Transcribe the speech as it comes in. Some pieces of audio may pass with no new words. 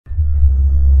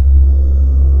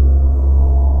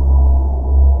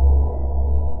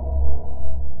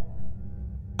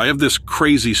I have this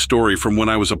crazy story from when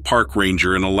I was a park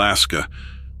ranger in Alaska.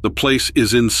 The place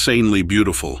is insanely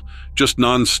beautiful, just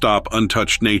non-stop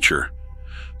untouched nature.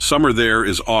 Summer there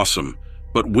is awesome,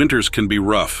 but winters can be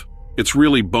rough. It's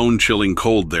really bone-chilling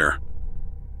cold there.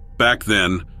 Back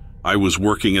then, I was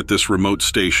working at this remote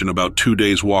station about 2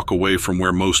 days' walk away from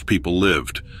where most people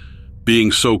lived.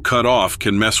 Being so cut off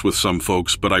can mess with some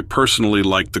folks, but I personally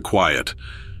liked the quiet.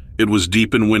 It was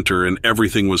deep in winter and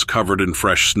everything was covered in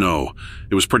fresh snow.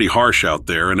 It was pretty harsh out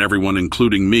there, and everyone,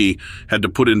 including me, had to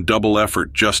put in double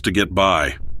effort just to get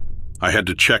by. I had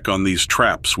to check on these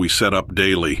traps we set up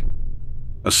daily.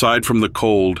 Aside from the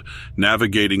cold,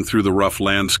 navigating through the rough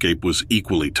landscape was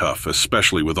equally tough,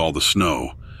 especially with all the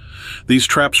snow. These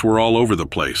traps were all over the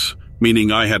place,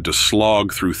 meaning I had to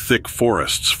slog through thick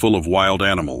forests full of wild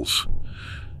animals.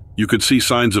 You could see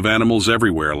signs of animals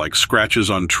everywhere, like scratches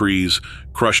on trees,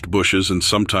 crushed bushes, and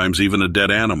sometimes even a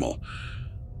dead animal.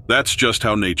 That's just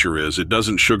how nature is. It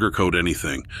doesn't sugarcoat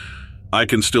anything. I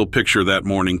can still picture that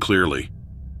morning clearly.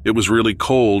 It was really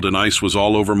cold and ice was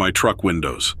all over my truck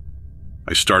windows.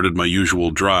 I started my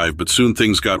usual drive, but soon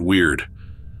things got weird.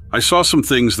 I saw some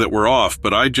things that were off,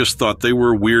 but I just thought they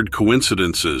were weird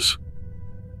coincidences.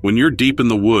 When you're deep in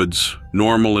the woods,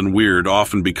 normal and weird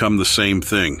often become the same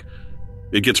thing.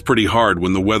 It gets pretty hard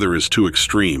when the weather is too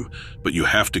extreme, but you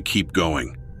have to keep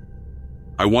going.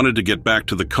 I wanted to get back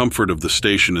to the comfort of the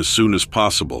station as soon as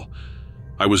possible.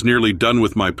 I was nearly done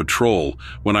with my patrol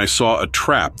when I saw a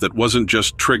trap that wasn't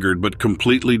just triggered but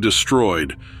completely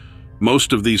destroyed.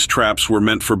 Most of these traps were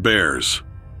meant for bears.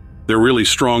 They're really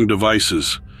strong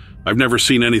devices. I've never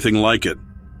seen anything like it.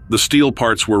 The steel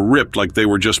parts were ripped like they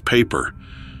were just paper.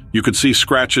 You could see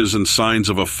scratches and signs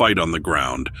of a fight on the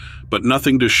ground, but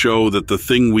nothing to show that the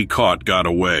thing we caught got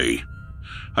away.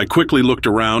 I quickly looked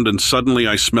around and suddenly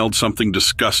I smelled something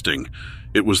disgusting.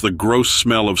 It was the gross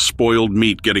smell of spoiled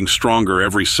meat getting stronger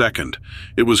every second.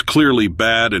 It was clearly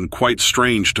bad and quite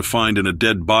strange to find in a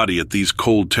dead body at these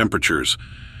cold temperatures.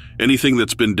 Anything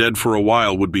that's been dead for a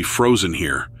while would be frozen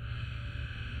here.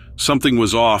 Something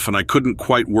was off and I couldn't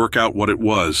quite work out what it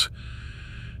was.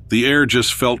 The air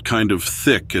just felt kind of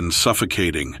thick and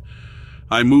suffocating.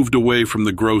 I moved away from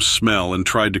the gross smell and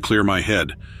tried to clear my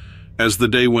head. As the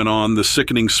day went on, the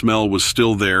sickening smell was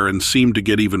still there and seemed to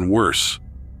get even worse.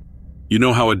 You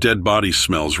know how a dead body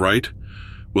smells, right?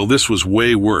 Well, this was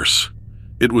way worse.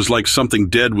 It was like something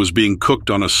dead was being cooked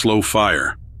on a slow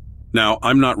fire. Now,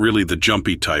 I'm not really the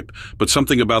jumpy type, but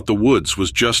something about the woods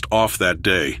was just off that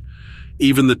day.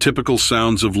 Even the typical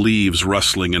sounds of leaves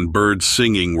rustling and birds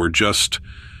singing were just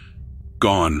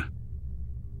gone.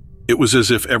 It was as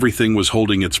if everything was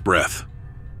holding its breath.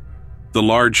 The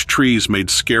large trees made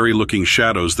scary-looking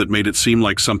shadows that made it seem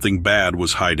like something bad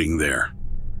was hiding there.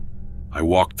 I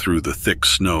walked through the thick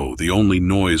snow. The only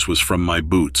noise was from my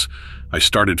boots. I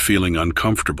started feeling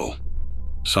uncomfortable.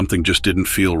 Something just didn't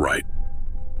feel right.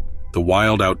 The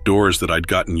wild outdoors that I'd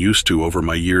gotten used to over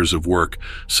my years of work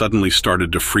suddenly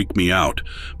started to freak me out,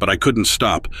 but I couldn't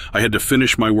stop. I had to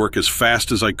finish my work as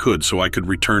fast as I could so I could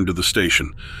return to the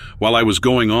station. While I was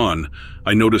going on,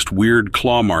 I noticed weird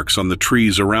claw marks on the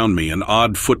trees around me and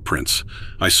odd footprints.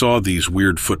 I saw these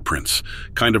weird footprints,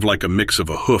 kind of like a mix of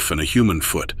a hoof and a human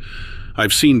foot.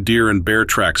 I've seen deer and bear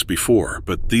tracks before,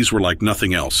 but these were like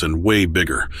nothing else and way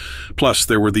bigger. Plus,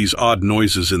 there were these odd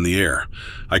noises in the air.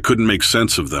 I couldn't make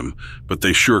sense of them, but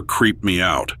they sure creeped me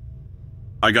out.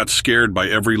 I got scared by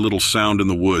every little sound in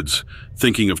the woods,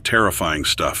 thinking of terrifying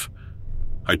stuff.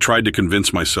 I tried to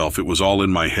convince myself it was all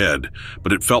in my head,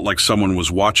 but it felt like someone was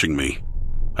watching me.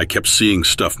 I kept seeing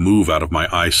stuff move out of my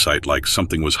eyesight like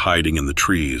something was hiding in the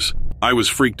trees. I was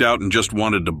freaked out and just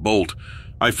wanted to bolt.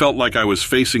 I felt like I was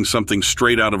facing something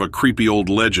straight out of a creepy old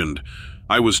legend.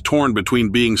 I was torn between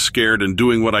being scared and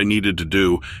doing what I needed to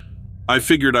do. I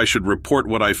figured I should report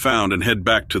what I found and head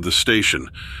back to the station.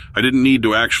 I didn't need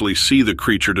to actually see the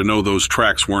creature to know those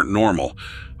tracks weren't normal.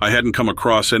 I hadn't come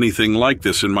across anything like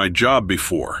this in my job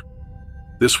before.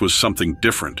 This was something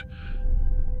different.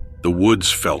 The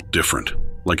woods felt different,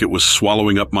 like it was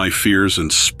swallowing up my fears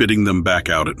and spitting them back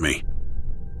out at me.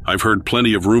 I've heard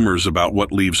plenty of rumors about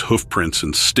what leaves hoofprints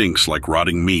and stinks like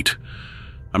rotting meat.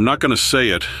 I'm not going to say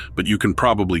it, but you can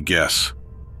probably guess.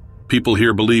 People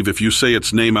here believe if you say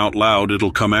its name out loud,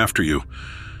 it'll come after you.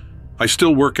 I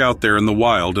still work out there in the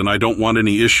wild, and I don't want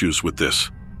any issues with this.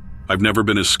 I've never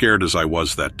been as scared as I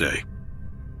was that day.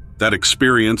 That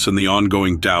experience and the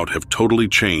ongoing doubt have totally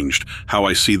changed how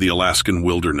I see the Alaskan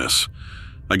wilderness.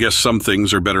 I guess some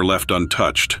things are better left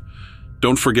untouched.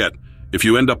 Don't forget, if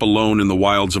you end up alone in the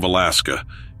wilds of Alaska,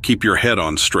 keep your head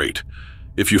on straight.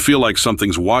 If you feel like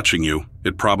something's watching you,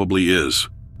 it probably is.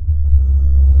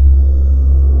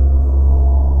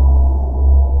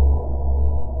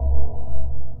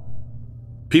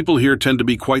 People here tend to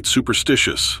be quite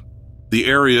superstitious. The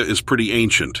area is pretty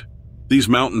ancient. These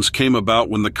mountains came about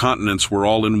when the continents were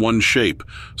all in one shape,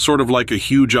 sort of like a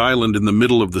huge island in the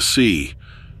middle of the sea.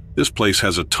 This place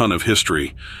has a ton of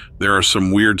history. There are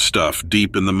some weird stuff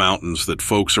deep in the mountains that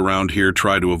folks around here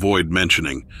try to avoid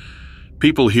mentioning.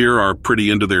 People here are pretty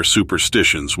into their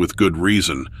superstitions with good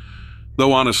reason.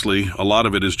 Though honestly, a lot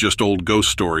of it is just old ghost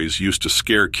stories used to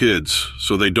scare kids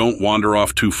so they don't wander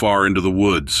off too far into the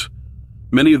woods.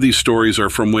 Many of these stories are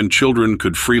from when children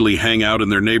could freely hang out in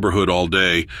their neighborhood all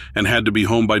day and had to be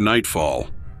home by nightfall.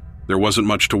 There wasn't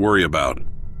much to worry about.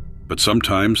 But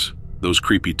sometimes, those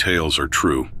creepy tales are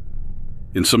true.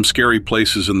 In some scary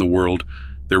places in the world,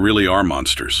 there really are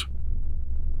monsters.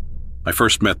 I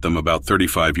first met them about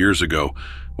 35 years ago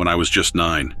when I was just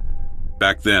 9.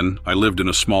 Back then, I lived in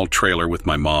a small trailer with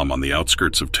my mom on the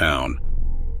outskirts of town.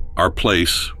 Our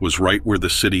place was right where the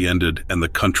city ended and the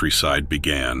countryside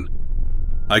began.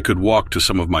 I could walk to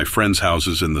some of my friends'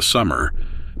 houses in the summer,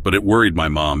 but it worried my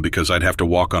mom because I'd have to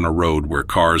walk on a road where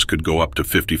cars could go up to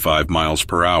 55 miles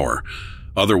per hour.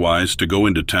 Otherwise, to go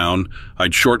into town,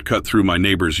 I'd shortcut through my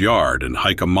neighbor's yard and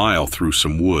hike a mile through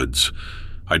some woods.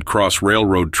 I'd cross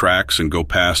railroad tracks and go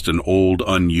past an old,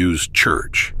 unused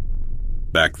church.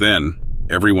 Back then,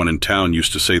 everyone in town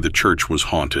used to say the church was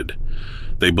haunted.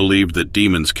 They believed that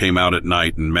demons came out at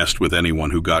night and messed with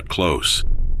anyone who got close.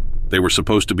 They were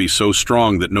supposed to be so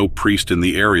strong that no priest in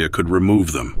the area could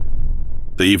remove them.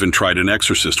 They even tried an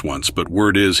exorcist once, but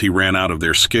word is he ran out of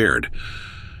there scared.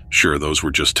 Sure, those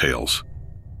were just tales.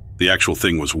 The actual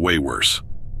thing was way worse.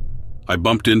 I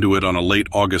bumped into it on a late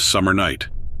August summer night.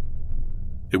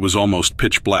 It was almost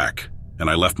pitch black, and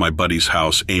I left my buddy's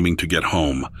house aiming to get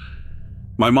home.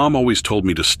 My mom always told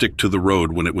me to stick to the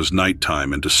road when it was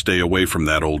nighttime and to stay away from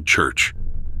that old church.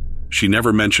 She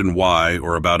never mentioned why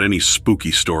or about any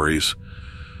spooky stories.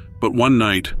 But one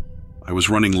night, I was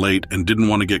running late and didn't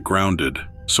want to get grounded,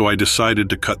 so I decided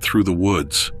to cut through the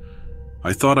woods.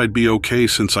 I thought I'd be okay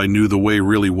since I knew the way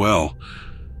really well.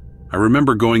 I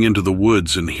remember going into the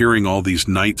woods and hearing all these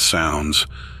night sounds.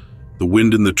 The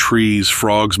wind in the trees,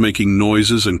 frogs making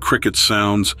noises and cricket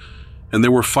sounds, and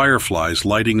there were fireflies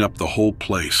lighting up the whole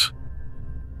place.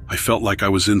 I felt like I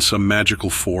was in some magical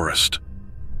forest.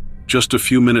 Just a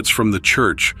few minutes from the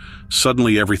church,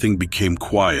 suddenly everything became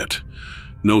quiet.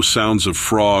 No sounds of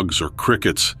frogs or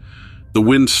crickets. The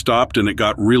wind stopped and it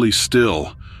got really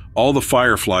still. All the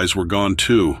fireflies were gone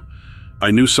too.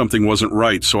 I knew something wasn't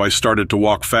right, so I started to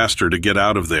walk faster to get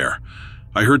out of there.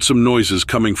 I heard some noises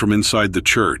coming from inside the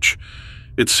church.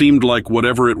 It seemed like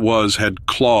whatever it was had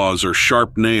claws or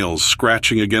sharp nails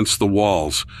scratching against the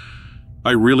walls.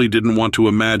 I really didn't want to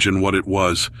imagine what it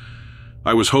was.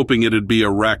 I was hoping it'd be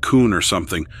a raccoon or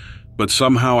something, but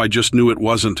somehow I just knew it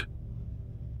wasn't.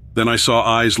 Then I saw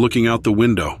eyes looking out the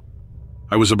window.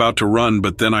 I was about to run,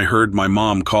 but then I heard my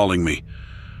mom calling me.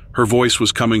 Her voice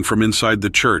was coming from inside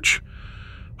the church.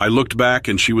 I looked back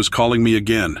and she was calling me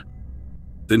again.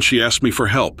 Then she asked me for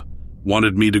help,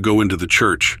 wanted me to go into the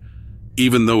church.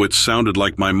 Even though it sounded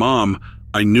like my mom,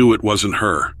 I knew it wasn't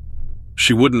her.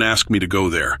 She wouldn't ask me to go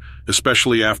there,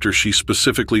 especially after she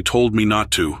specifically told me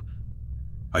not to.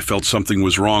 I felt something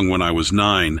was wrong when I was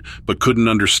 9, but couldn't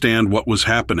understand what was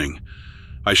happening.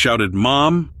 I shouted,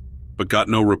 "Mom," but got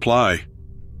no reply.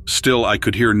 Still, I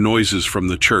could hear noises from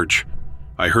the church.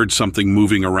 I heard something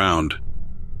moving around.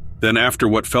 Then after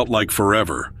what felt like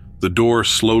forever, the door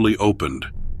slowly opened.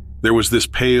 There was this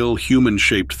pale,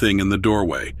 human-shaped thing in the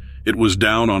doorway. It was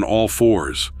down on all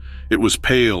fours. It was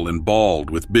pale and bald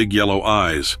with big yellow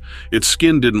eyes. Its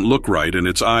skin didn't look right and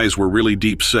its eyes were really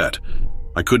deep set.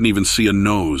 I couldn't even see a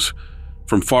nose.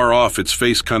 From far off, its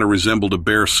face kind of resembled a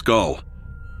bare skull.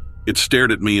 It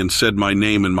stared at me and said my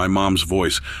name in my mom's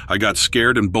voice. I got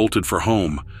scared and bolted for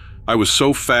home. I was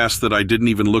so fast that I didn't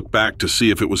even look back to see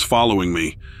if it was following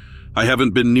me. I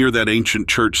haven't been near that ancient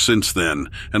church since then,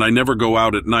 and I never go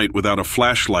out at night without a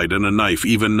flashlight and a knife,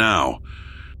 even now.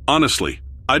 Honestly,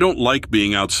 I don't like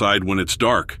being outside when it's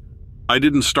dark. I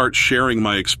didn't start sharing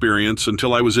my experience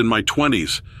until I was in my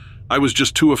 20s. I was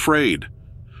just too afraid.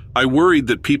 I worried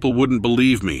that people wouldn't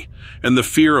believe me, and the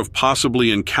fear of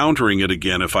possibly encountering it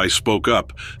again if I spoke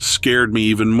up scared me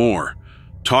even more.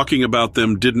 Talking about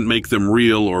them didn't make them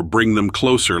real or bring them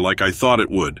closer like I thought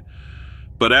it would.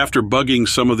 But after bugging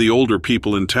some of the older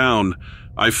people in town,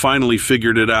 I finally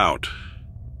figured it out.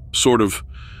 Sort of.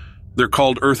 They're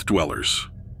called earth dwellers.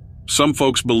 Some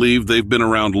folks believe they've been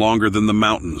around longer than the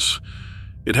mountains.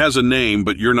 It has a name,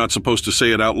 but you're not supposed to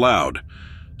say it out loud.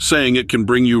 Saying it can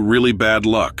bring you really bad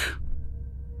luck.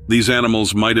 These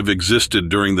animals might have existed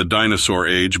during the dinosaur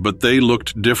age, but they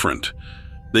looked different.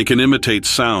 They can imitate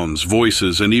sounds,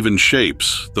 voices, and even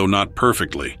shapes, though not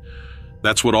perfectly.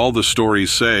 That's what all the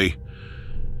stories say.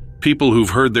 People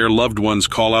who've heard their loved ones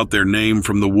call out their name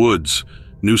from the woods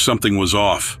knew something was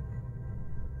off.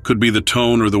 Could be the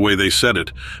tone or the way they said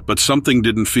it, but something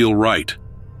didn't feel right,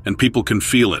 and people can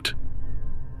feel it.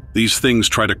 These things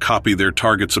try to copy their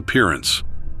target's appearance.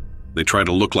 They try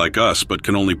to look like us, but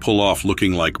can only pull off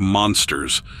looking like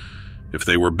monsters. If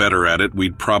they were better at it,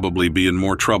 we'd probably be in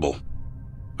more trouble.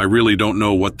 I really don't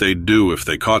know what they'd do if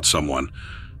they caught someone,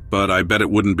 but I bet it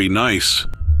wouldn't be nice.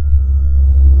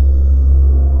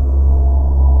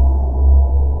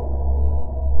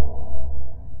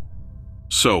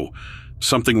 So,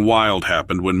 something wild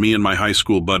happened when me and my high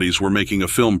school buddies were making a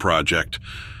film project.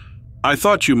 I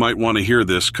thought you might want to hear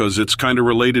this because it's kind of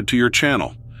related to your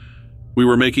channel. We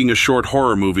were making a short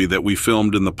horror movie that we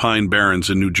filmed in the Pine Barrens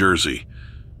in New Jersey.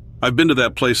 I've been to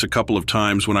that place a couple of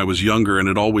times when I was younger, and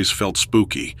it always felt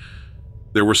spooky.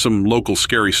 There were some local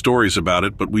scary stories about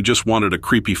it, but we just wanted a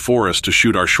creepy forest to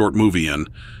shoot our short movie in.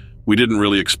 We didn't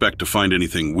really expect to find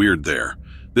anything weird there.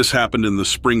 This happened in the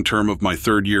spring term of my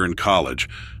third year in college.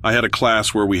 I had a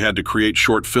class where we had to create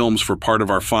short films for part of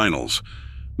our finals.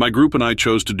 My group and I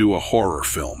chose to do a horror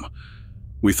film.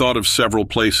 We thought of several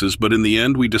places, but in the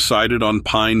end we decided on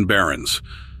Pine Barrens.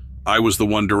 I was the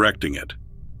one directing it.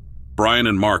 Brian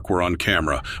and Mark were on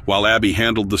camera, while Abby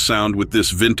handled the sound with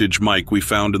this vintage mic we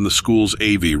found in the school's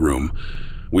AV room.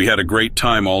 We had a great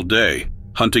time all day,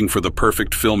 hunting for the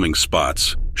perfect filming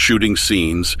spots, shooting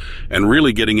scenes, and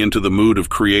really getting into the mood of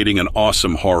creating an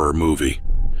awesome horror movie.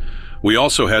 We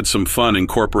also had some fun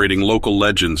incorporating local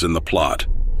legends in the plot.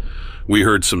 We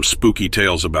heard some spooky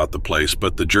tales about the place,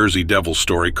 but the Jersey Devil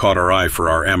story caught our eye for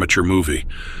our amateur movie.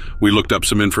 We looked up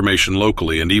some information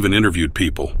locally and even interviewed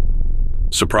people.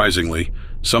 Surprisingly,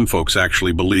 some folks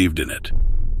actually believed in it.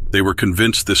 They were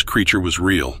convinced this creature was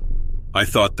real. I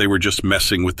thought they were just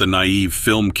messing with the naive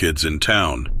film kids in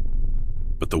town.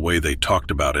 But the way they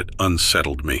talked about it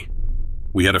unsettled me.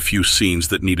 We had a few scenes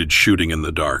that needed shooting in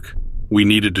the dark. We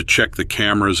needed to check the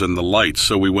cameras and the lights,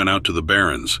 so we went out to the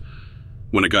Barrens.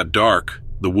 When it got dark,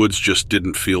 the woods just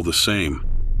didn't feel the same.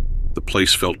 The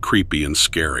place felt creepy and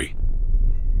scary.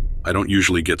 I don't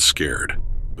usually get scared,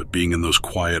 but being in those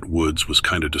quiet woods was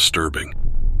kind of disturbing.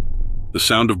 The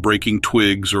sound of breaking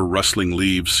twigs or rustling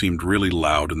leaves seemed really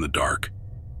loud in the dark.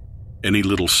 Any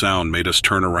little sound made us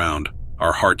turn around,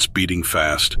 our hearts beating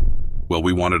fast. Well,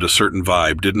 we wanted a certain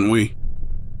vibe, didn't we?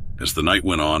 As the night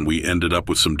went on, we ended up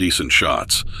with some decent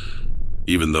shots.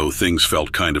 Even though things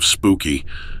felt kind of spooky,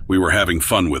 we were having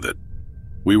fun with it.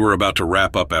 We were about to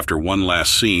wrap up after one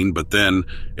last scene, but then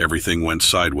everything went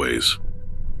sideways.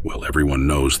 Well, everyone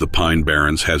knows the Pine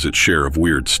Barrens has its share of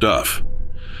weird stuff.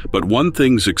 But one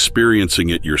thing's experiencing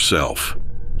it yourself.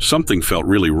 Something felt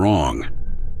really wrong.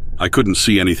 I couldn't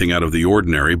see anything out of the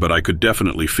ordinary, but I could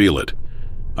definitely feel it.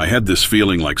 I had this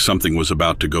feeling like something was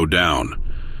about to go down.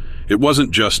 It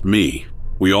wasn't just me.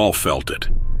 We all felt it.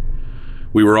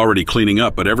 We were already cleaning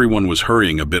up, but everyone was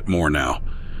hurrying a bit more now.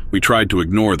 We tried to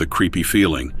ignore the creepy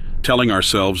feeling, telling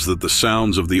ourselves that the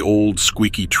sounds of the old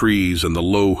squeaky trees and the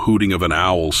low hooting of an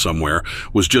owl somewhere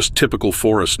was just typical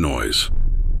forest noise.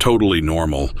 Totally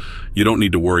normal. You don't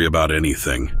need to worry about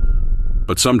anything.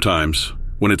 But sometimes,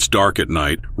 when it's dark at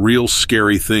night, real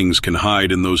scary things can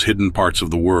hide in those hidden parts of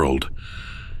the world.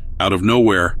 Out of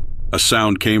nowhere, a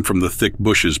sound came from the thick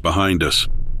bushes behind us.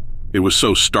 It was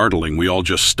so startling we all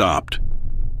just stopped.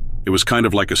 It was kind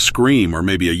of like a scream or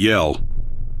maybe a yell.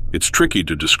 It's tricky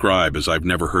to describe, as I've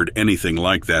never heard anything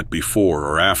like that before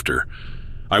or after.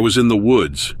 I was in the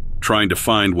woods, trying to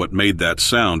find what made that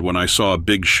sound when I saw a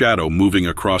big shadow moving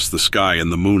across the sky in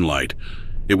the moonlight.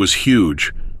 It was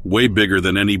huge, way bigger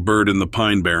than any bird in the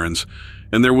Pine Barrens,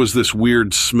 and there was this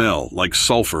weird smell, like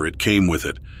sulfur, it came with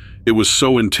it. It was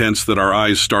so intense that our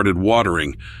eyes started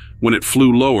watering. When it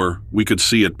flew lower, we could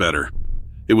see it better.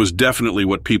 It was definitely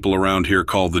what people around here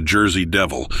call the Jersey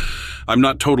Devil. I'm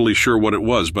not totally sure what it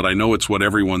was, but I know it's what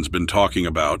everyone's been talking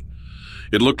about.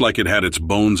 It looked like it had its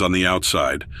bones on the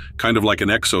outside, kind of like an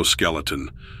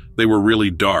exoskeleton. They were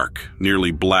really dark,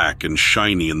 nearly black and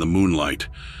shiny in the moonlight.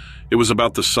 It was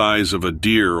about the size of a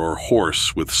deer or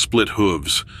horse with split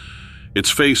hooves. Its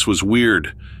face was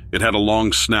weird. It had a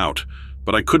long snout,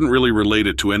 but I couldn't really relate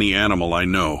it to any animal I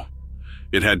know.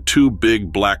 It had two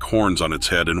big black horns on its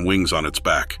head and wings on its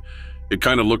back. It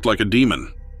kind of looked like a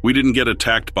demon. We didn't get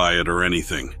attacked by it or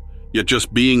anything. Yet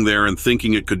just being there and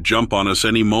thinking it could jump on us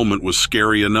any moment was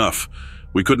scary enough.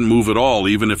 We couldn't move at all,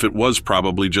 even if it was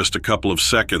probably just a couple of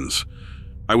seconds.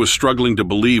 I was struggling to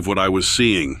believe what I was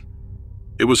seeing.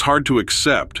 It was hard to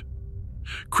accept.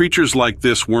 Creatures like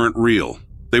this weren't real.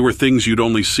 They were things you'd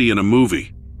only see in a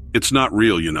movie. It's not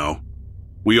real, you know.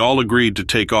 We all agreed to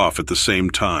take off at the same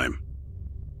time.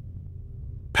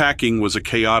 Packing was a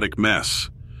chaotic mess.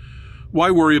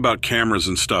 Why worry about cameras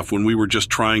and stuff when we were just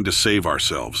trying to save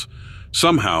ourselves?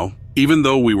 Somehow, even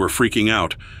though we were freaking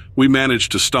out, we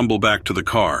managed to stumble back to the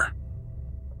car.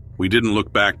 We didn't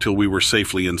look back till we were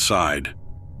safely inside.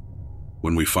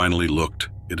 When we finally looked,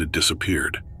 it had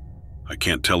disappeared. I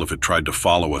can't tell if it tried to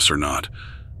follow us or not.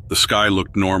 The sky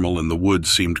looked normal and the woods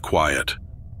seemed quiet.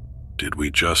 Did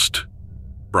we just...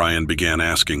 Brian began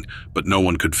asking, but no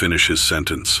one could finish his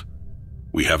sentence.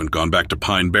 We haven't gone back to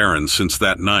Pine Barrens since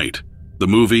that night. The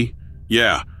movie?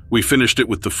 Yeah, we finished it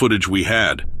with the footage we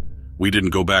had. We didn't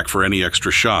go back for any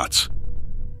extra shots.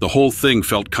 The whole thing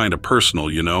felt kind of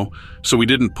personal, you know, so we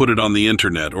didn't put it on the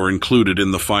internet or include it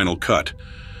in the final cut.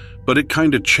 But it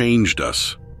kind of changed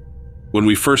us. When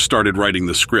we first started writing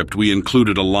the script, we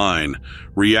included a line,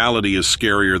 "Reality is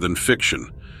scarier than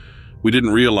fiction." We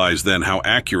didn't realize then how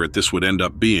accurate this would end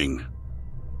up being.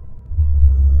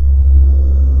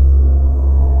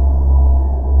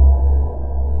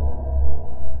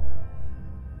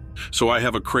 So I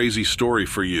have a crazy story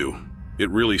for you. It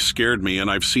really scared me, and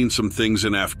I've seen some things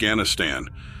in Afghanistan.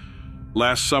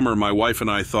 Last summer, my wife and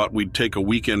I thought we'd take a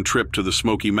weekend trip to the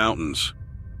Smoky Mountains.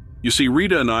 You see,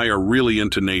 Rita and I are really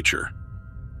into nature.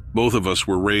 Both of us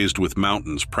were raised with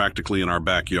mountains practically in our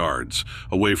backyards,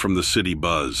 away from the city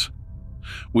buzz.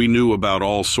 We knew about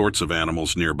all sorts of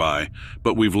animals nearby,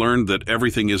 but we've learned that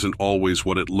everything isn't always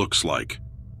what it looks like.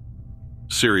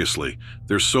 Seriously,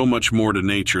 there's so much more to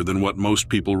nature than what most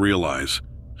people realize.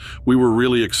 We were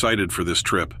really excited for this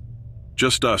trip.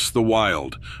 Just us, the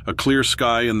wild, a clear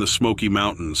sky and the Smoky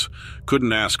Mountains.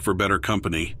 Couldn't ask for better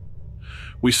company.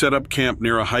 We set up camp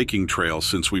near a hiking trail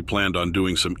since we planned on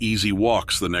doing some easy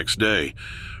walks the next day.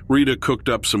 Rita cooked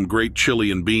up some great chili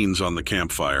and beans on the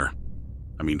campfire.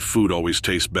 I mean, food always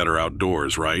tastes better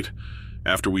outdoors, right?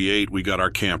 After we ate, we got our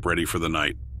camp ready for the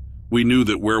night. We knew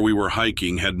that where we were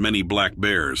hiking had many black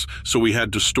bears, so we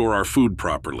had to store our food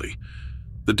properly.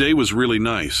 The day was really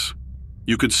nice.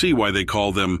 You could see why they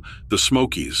call them the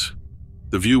Smokies.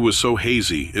 The view was so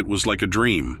hazy, it was like a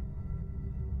dream.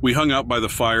 We hung out by the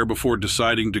fire before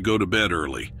deciding to go to bed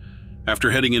early. After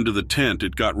heading into the tent,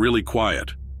 it got really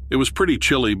quiet. It was pretty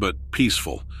chilly but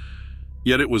peaceful.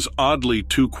 Yet it was oddly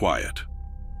too quiet.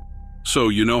 So,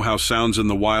 you know how sounds in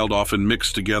the wild often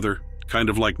mix together, kind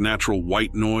of like natural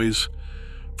white noise?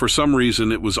 For some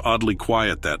reason, it was oddly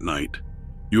quiet that night.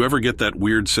 You ever get that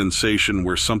weird sensation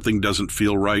where something doesn't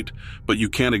feel right, but you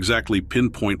can't exactly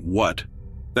pinpoint what?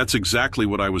 That's exactly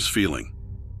what I was feeling.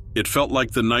 It felt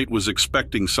like the night was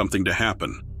expecting something to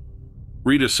happen.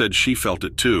 Rita said she felt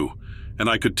it too, and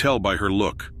I could tell by her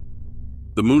look.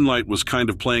 The moonlight was kind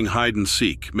of playing hide and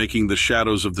seek, making the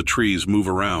shadows of the trees move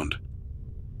around.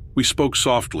 We spoke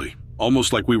softly,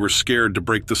 almost like we were scared to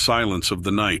break the silence of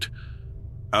the night.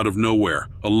 Out of nowhere,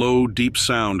 a low, deep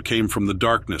sound came from the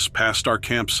darkness past our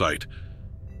campsite.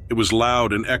 It was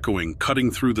loud and echoing,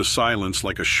 cutting through the silence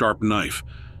like a sharp knife.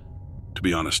 To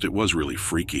be honest, it was really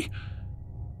freaky.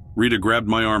 Rita grabbed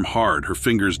my arm hard, her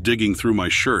fingers digging through my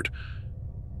shirt.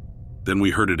 Then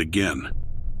we heard it again.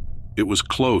 It was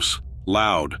close,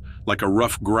 loud, like a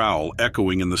rough growl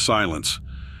echoing in the silence.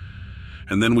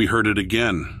 And then we heard it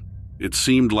again. It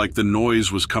seemed like the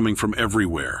noise was coming from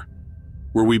everywhere.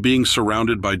 Were we being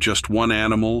surrounded by just one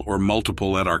animal or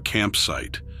multiple at our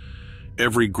campsite?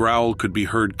 Every growl could be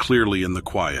heard clearly in the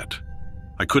quiet.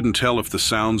 I couldn't tell if the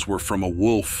sounds were from a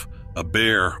wolf, a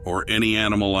bear, or any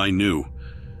animal I knew.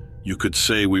 You could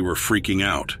say we were freaking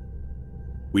out.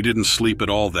 We didn't sleep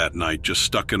at all that night, just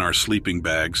stuck in our sleeping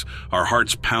bags, our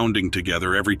hearts pounding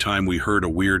together every time we heard a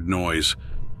weird noise.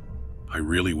 I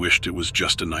really wished it was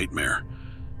just a nightmare.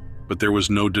 But there was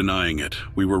no denying it.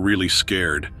 We were really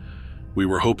scared. We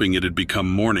were hoping it had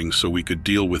become morning so we could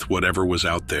deal with whatever was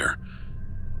out there.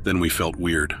 Then we felt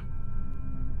weird.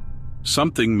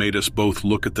 Something made us both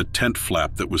look at the tent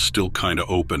flap that was still kinda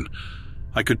open.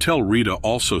 I could tell Rita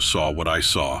also saw what I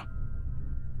saw.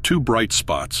 Two bright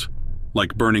spots,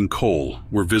 like burning coal,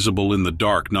 were visible in the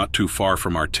dark not too far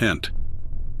from our tent.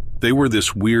 They were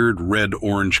this weird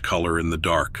red-orange color in the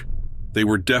dark. They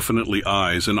were definitely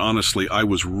eyes, and honestly, I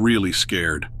was really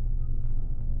scared.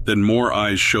 Then more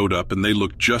eyes showed up, and they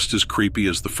looked just as creepy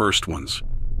as the first ones.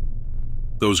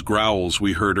 Those growls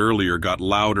we heard earlier got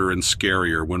louder and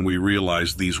scarier when we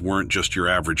realized these weren't just your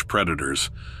average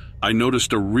predators. I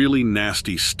noticed a really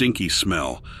nasty, stinky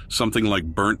smell, something like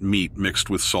burnt meat mixed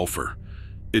with sulfur.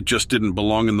 It just didn't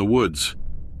belong in the woods.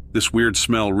 This weird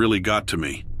smell really got to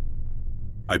me.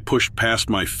 I pushed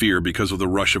past my fear because of the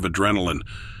rush of adrenaline.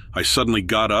 I suddenly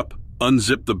got up,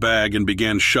 unzipped the bag, and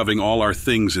began shoving all our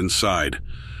things inside.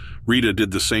 Rita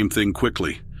did the same thing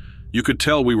quickly. You could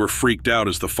tell we were freaked out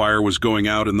as the fire was going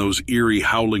out and those eerie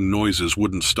howling noises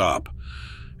wouldn't stop.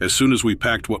 As soon as we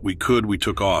packed what we could, we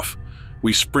took off.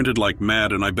 We sprinted like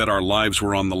mad, and I bet our lives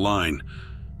were on the line.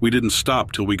 We didn't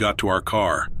stop till we got to our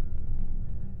car.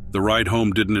 The ride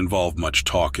home didn't involve much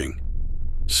talking.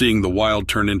 Seeing the wild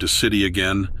turn into city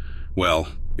again, well,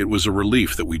 it was a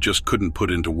relief that we just couldn't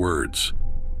put into words.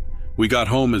 We got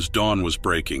home as dawn was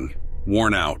breaking,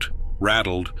 worn out,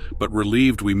 rattled, but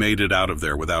relieved we made it out of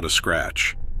there without a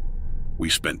scratch. We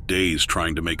spent days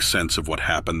trying to make sense of what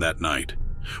happened that night.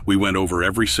 We went over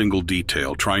every single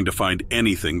detail, trying to find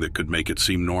anything that could make it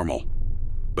seem normal.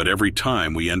 But every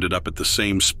time we ended up at the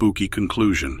same spooky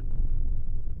conclusion.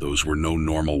 Those were no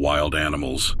normal wild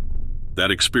animals.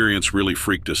 That experience really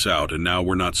freaked us out, and now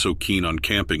we're not so keen on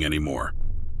camping anymore.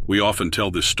 We often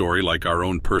tell this story like our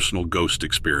own personal ghost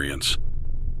experience.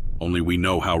 Only we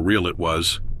know how real it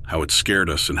was, how it scared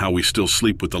us, and how we still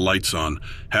sleep with the lights on,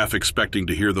 half expecting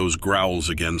to hear those growls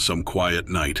again some quiet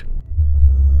night.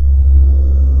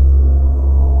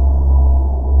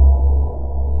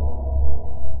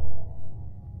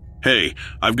 Hey,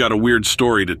 I've got a weird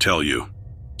story to tell you.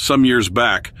 Some years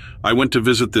back, I went to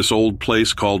visit this old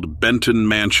place called Benton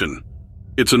Mansion.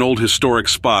 It's an old historic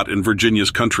spot in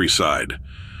Virginia's countryside.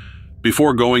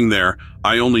 Before going there,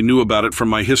 I only knew about it from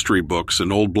my history books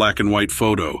and old black and white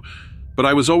photo, but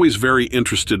I was always very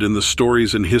interested in the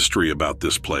stories and history about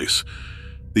this place.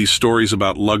 These stories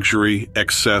about luxury,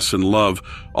 excess, and love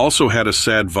also had a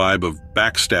sad vibe of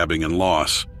backstabbing and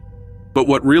loss. But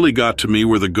what really got to me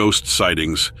were the ghost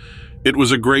sightings. It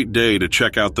was a great day to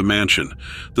check out the mansion.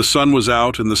 The sun was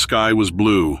out and the sky was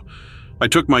blue. I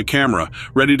took my camera,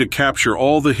 ready to capture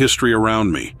all the history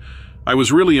around me. I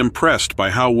was really impressed by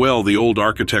how well the old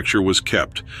architecture was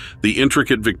kept. The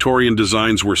intricate Victorian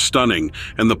designs were stunning,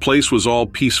 and the place was all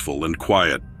peaceful and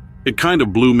quiet. It kind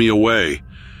of blew me away.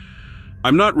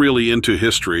 I'm not really into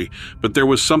history, but there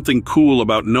was something cool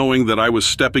about knowing that I was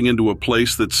stepping into a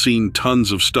place that's seen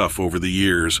tons of stuff over the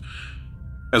years.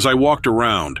 As I walked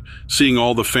around, seeing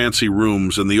all the fancy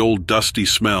rooms and the old dusty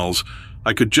smells,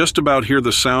 I could just about hear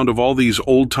the sound of all these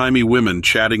old-timey women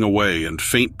chatting away and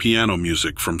faint piano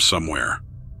music from somewhere.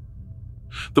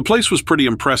 The place was pretty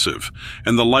impressive,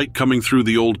 and the light coming through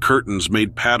the old curtains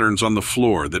made patterns on the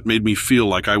floor that made me feel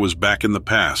like I was back in the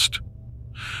past.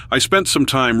 I spent some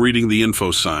time reading the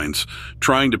info signs,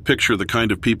 trying to picture the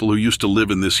kind of people who used to live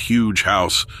in this huge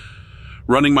house.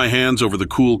 Running my hands over the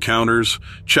cool counters,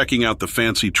 checking out the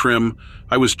fancy trim,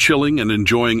 I was chilling and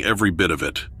enjoying every bit of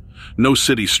it. No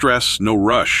city stress, no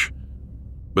rush.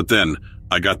 But then,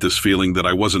 I got this feeling that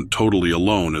I wasn't totally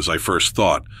alone as I first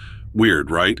thought. Weird,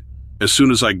 right? As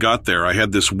soon as I got there, I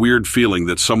had this weird feeling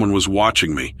that someone was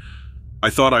watching me. I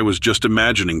thought I was just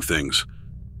imagining things,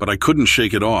 but I couldn't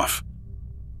shake it off.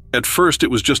 At first, it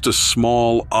was just a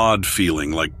small, odd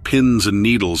feeling, like pins and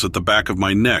needles at the back of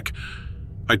my neck.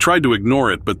 I tried to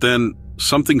ignore it, but then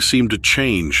something seemed to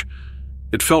change.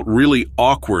 It felt really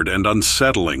awkward and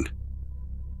unsettling.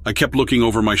 I kept looking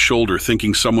over my shoulder,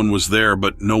 thinking someone was there,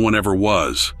 but no one ever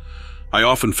was. I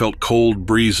often felt cold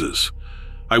breezes.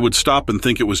 I would stop and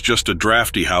think it was just a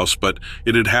drafty house, but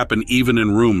it had happened even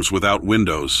in rooms without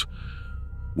windows.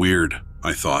 Weird,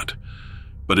 I thought.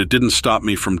 But it didn't stop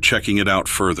me from checking it out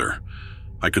further.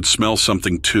 I could smell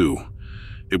something too.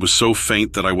 It was so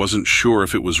faint that I wasn't sure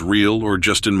if it was real or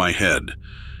just in my head.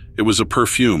 It was a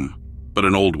perfume, but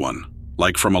an old one,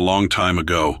 like from a long time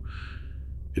ago.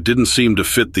 It didn't seem to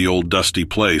fit the old dusty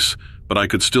place, but I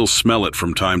could still smell it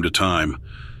from time to time.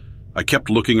 I kept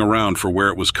looking around for where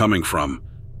it was coming from,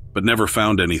 but never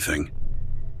found anything.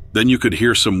 Then you could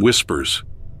hear some whispers,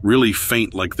 really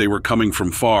faint like they were coming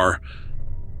from far.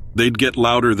 They'd get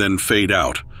louder then fade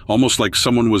out, almost like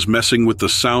someone was messing with the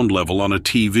sound level on a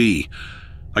TV.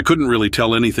 I couldn't really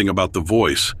tell anything about the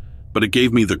voice, but it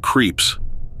gave me the creeps,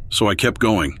 so I kept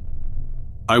going.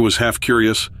 I was half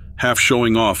curious, half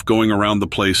showing off, going around the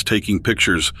place taking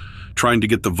pictures, trying to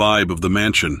get the vibe of the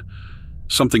mansion.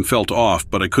 Something felt off,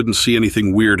 but I couldn't see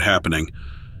anything weird happening.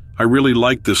 I really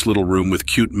liked this little room with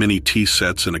cute mini tea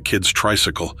sets and a kid's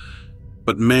tricycle.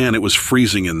 But man, it was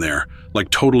freezing in there,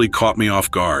 like totally caught me off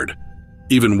guard.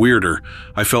 Even weirder,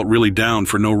 I felt really down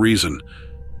for no reason.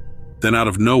 Then out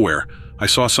of nowhere, I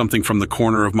saw something from the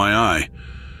corner of my eye.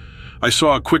 I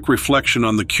saw a quick reflection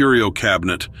on the curio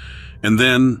cabinet, and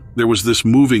then there was this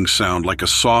moving sound like a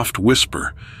soft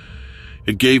whisper.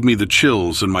 It gave me the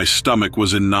chills and my stomach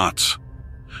was in knots.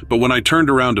 But when I turned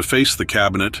around to face the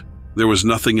cabinet, there was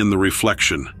nothing in the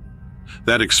reflection.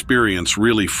 That experience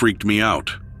really freaked me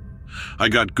out. I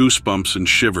got goosebumps and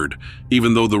shivered,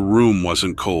 even though the room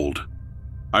wasn't cold.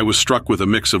 I was struck with a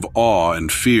mix of awe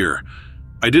and fear.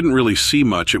 I didn't really see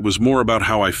much, it was more about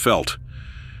how I felt.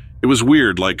 It was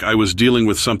weird, like I was dealing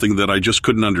with something that I just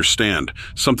couldn't understand,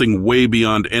 something way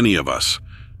beyond any of us.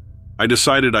 I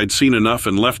decided I'd seen enough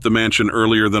and left the mansion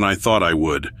earlier than I thought I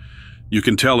would. You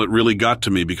can tell it really got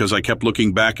to me because I kept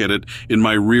looking back at it in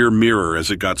my rear mirror as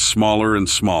it got smaller and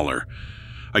smaller.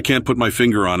 I can't put my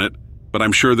finger on it, but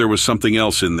I'm sure there was something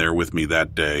else in there with me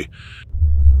that day.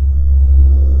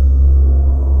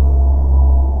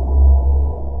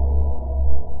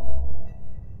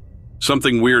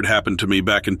 Something weird happened to me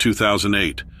back in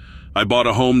 2008. I bought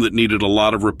a home that needed a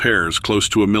lot of repairs close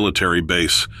to a military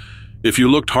base. If you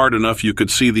looked hard enough, you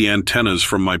could see the antennas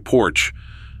from my porch.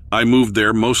 I moved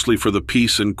there mostly for the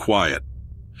peace and quiet.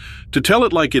 To tell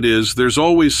it like it is, there's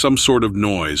always some sort of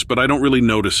noise, but I don't really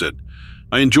notice it.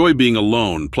 I enjoy being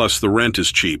alone, plus the rent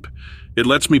is cheap. It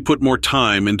lets me put more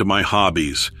time into my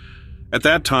hobbies. At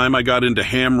that time, I got into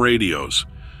ham radios.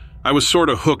 I was sort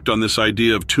of hooked on this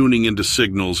idea of tuning into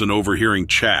signals and overhearing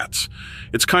chats.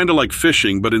 It's kind of like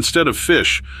fishing, but instead of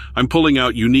fish, I'm pulling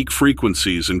out unique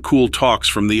frequencies and cool talks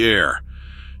from the air.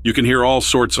 You can hear all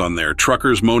sorts on there,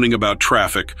 truckers moaning about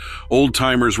traffic,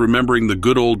 old-timers remembering the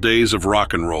good old days of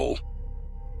rock and roll.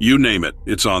 You name it,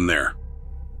 it's on there.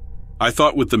 I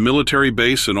thought with the military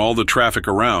base and all the traffic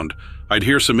around, I'd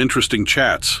hear some interesting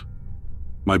chats.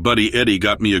 My buddy Eddie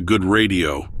got me a good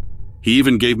radio. He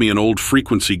even gave me an old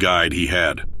frequency guide he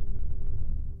had.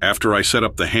 After I set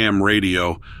up the ham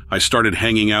radio, I started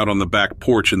hanging out on the back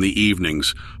porch in the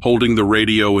evenings, holding the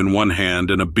radio in one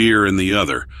hand and a beer in the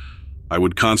other. I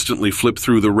would constantly flip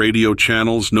through the radio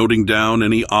channels, noting down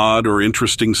any odd or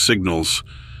interesting signals.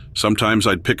 Sometimes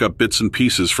I'd pick up bits and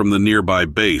pieces from the nearby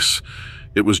base.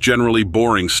 It was generally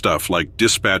boring stuff like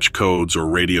dispatch codes or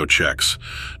radio checks.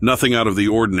 Nothing out of the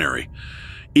ordinary.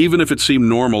 Even if it seemed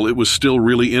normal, it was still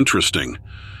really interesting.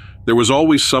 There was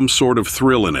always some sort of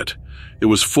thrill in it. It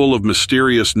was full of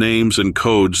mysterious names and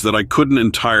codes that I couldn't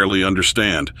entirely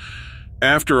understand.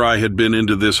 After I had been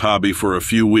into this hobby for a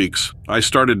few weeks, I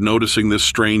started noticing this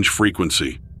strange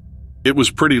frequency. It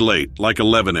was pretty late, like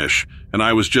 11-ish, and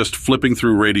I was just flipping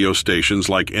through radio stations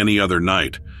like any other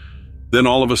night. Then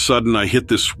all of a sudden I hit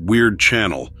this weird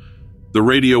channel. The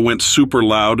radio went super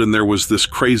loud and there was this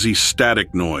crazy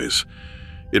static noise.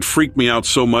 It freaked me out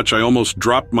so much I almost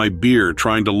dropped my beer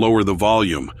trying to lower the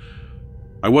volume.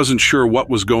 I wasn't sure what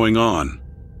was going on.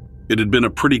 It had been a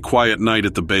pretty quiet night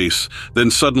at the base, then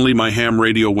suddenly my ham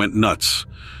radio went nuts.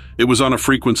 It was on a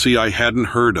frequency I hadn't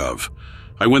heard of.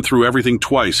 I went through everything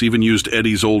twice, even used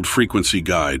Eddie's old frequency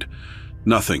guide.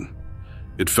 Nothing.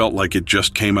 It felt like it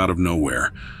just came out of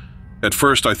nowhere. At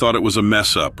first I thought it was a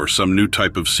mess-up or some new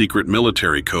type of secret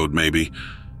military code maybe,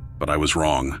 but I was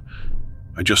wrong.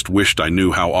 I just wished I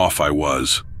knew how off I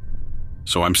was.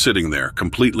 So I'm sitting there,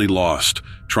 completely lost,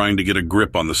 trying to get a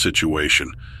grip on the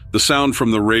situation. The sound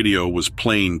from the radio was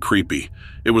plain creepy.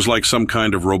 It was like some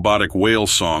kind of robotic whale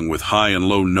song with high and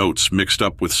low notes mixed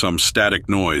up with some static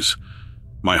noise.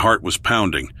 My heart was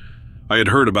pounding. I had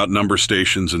heard about number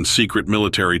stations and secret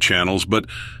military channels, but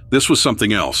this was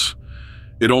something else.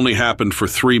 It only happened for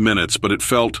 3 minutes, but it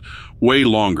felt way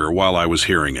longer while I was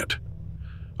hearing it.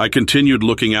 I continued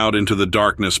looking out into the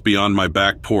darkness beyond my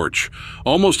back porch,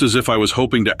 almost as if I was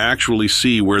hoping to actually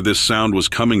see where this sound was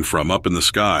coming from up in the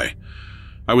sky.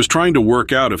 I was trying to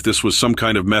work out if this was some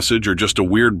kind of message or just a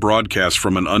weird broadcast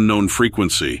from an unknown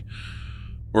frequency.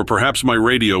 Or perhaps my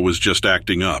radio was just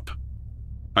acting up.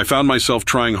 I found myself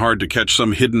trying hard to catch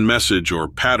some hidden message or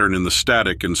pattern in the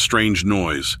static and strange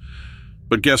noise.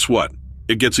 But guess what?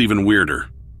 It gets even weirder.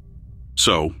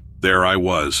 So, there I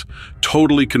was,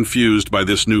 totally confused by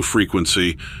this new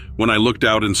frequency, when I looked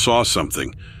out and saw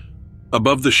something.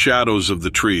 Above the shadows of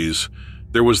the trees,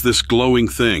 there was this glowing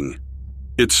thing.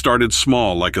 It started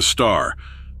small like a star,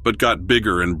 but got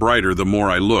bigger and brighter the more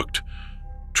I looked.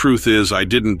 Truth is, I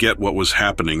didn't get what was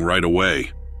happening right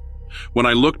away. When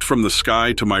I looked from the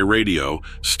sky to my radio,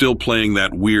 still playing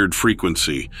that weird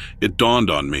frequency, it dawned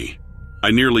on me.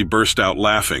 I nearly burst out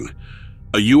laughing.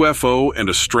 A UFO and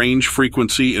a strange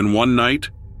frequency in one night?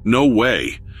 No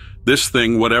way. This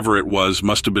thing, whatever it was,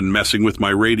 must have been messing with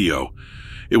my radio.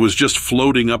 It was just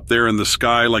floating up there in the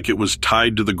sky like it was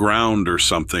tied to the ground or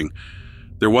something.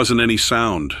 There wasn't any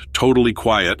sound, totally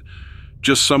quiet,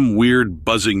 just some weird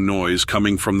buzzing noise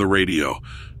coming from the radio.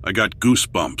 I got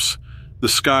goosebumps. The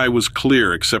sky was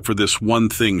clear except for this one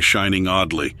thing shining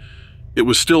oddly. It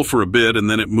was still for a bit and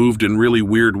then it moved in really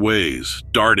weird ways,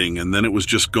 darting, and then it was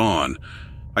just gone.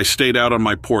 I stayed out on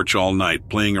my porch all night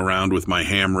playing around with my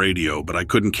ham radio, but I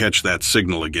couldn't catch that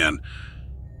signal again.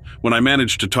 When I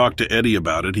managed to talk to Eddie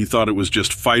about it, he thought it was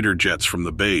just fighter jets from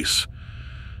the base.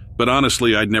 But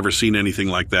honestly, I'd never seen anything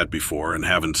like that before and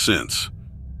haven't since.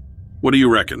 What do you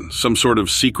reckon? Some sort of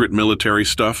secret military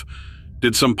stuff?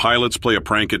 Did some pilots play a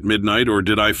prank at midnight, or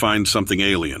did I find something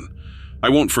alien? I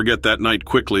won't forget that night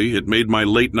quickly. It made my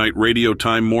late-night radio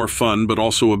time more fun, but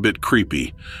also a bit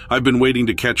creepy. I've been waiting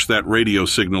to catch that radio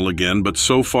signal again, but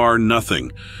so far,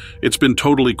 nothing. It's been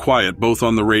totally quiet both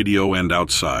on the radio and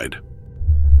outside.